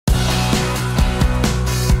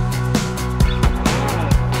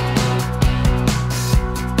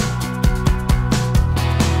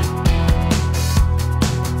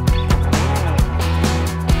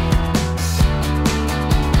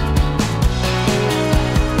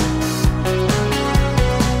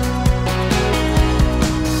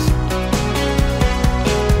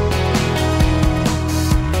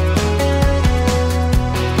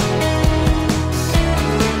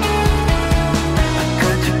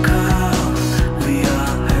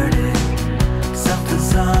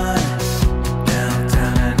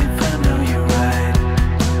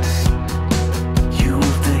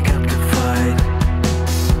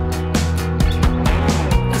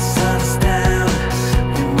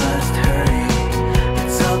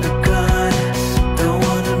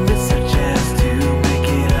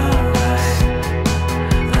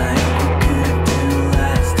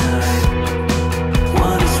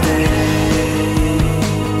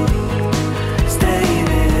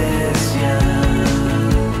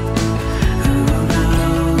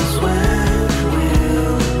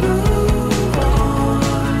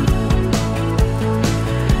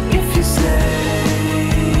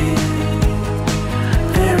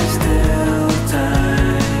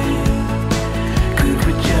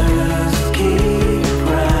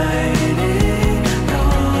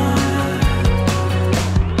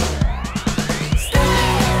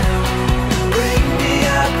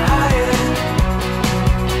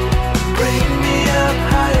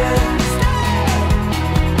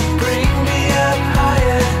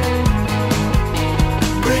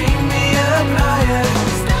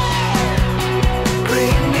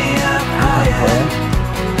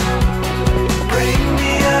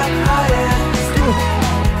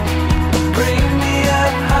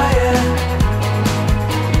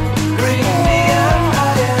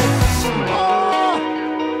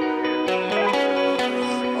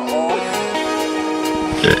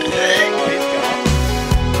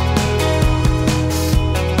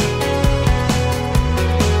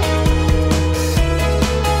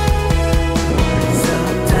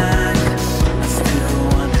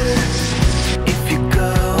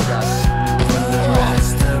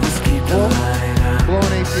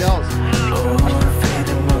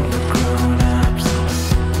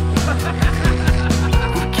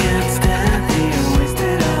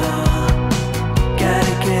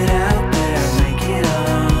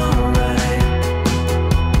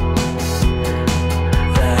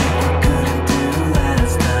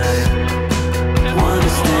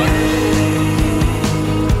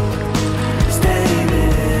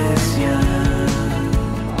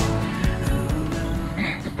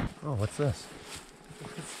What's this?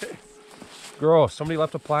 Gross. Somebody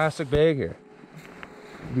left a plastic bag here.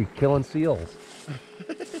 You'd be killing seals.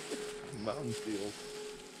 Mountain seals.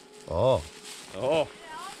 Oh. Oh.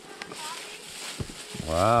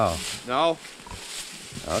 Wow. No.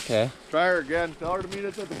 Okay. Try her again. Tell her to meet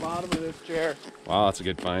us at the bottom of this chair. Wow, that's a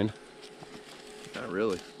good find. Not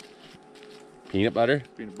really. Peanut butter?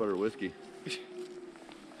 Peanut butter whiskey.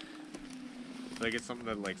 Like it's something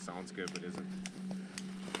that like sounds good but isn't.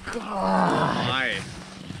 God. Why?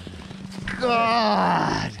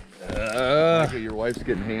 God. Your wife's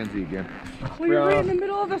getting handsy again. Well, you're right in the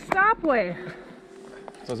middle of the stopway.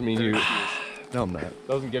 Doesn't mean you. No, I'm not.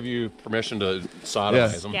 Doesn't give you permission to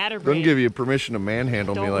sodomize them. Doesn't give you permission to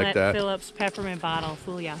manhandle me like that. Don't let Philip's peppermint bottle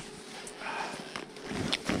fool ya.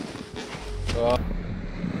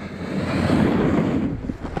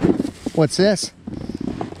 What's this?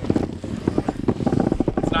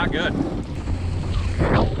 It's not good.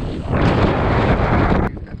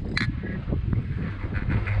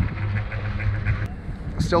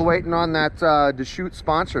 Still waiting on that Deschutes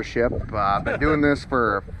sponsorship. Been doing this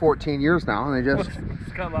for 14 years now, and they just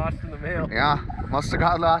got lost in the mail. Yeah, must have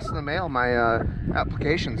got lost in the mail, my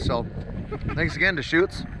application. So thanks again,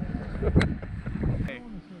 Deschutes. Hey,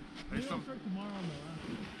 there's some.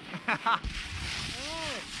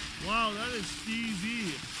 Wow, that is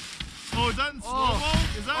steezy. Oh, is that in slow-mo?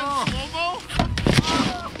 Is that in slow-mo?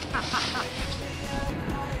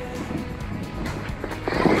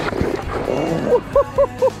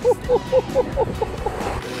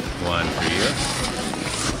 One for you.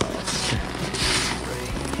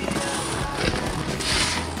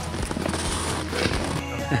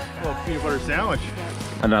 Well, peanut butter sandwich.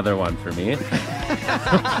 Another one for me.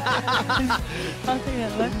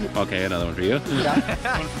 Okay, another one for you.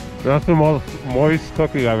 That's the most moist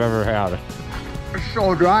cookie I've ever had. It's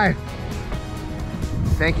so dry.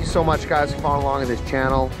 Thank you so much, guys, for following along in this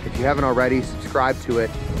channel. If you haven't already, subscribe to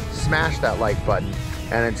it. Smash that like button.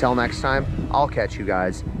 And until next time, I'll catch you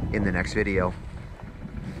guys in the next video.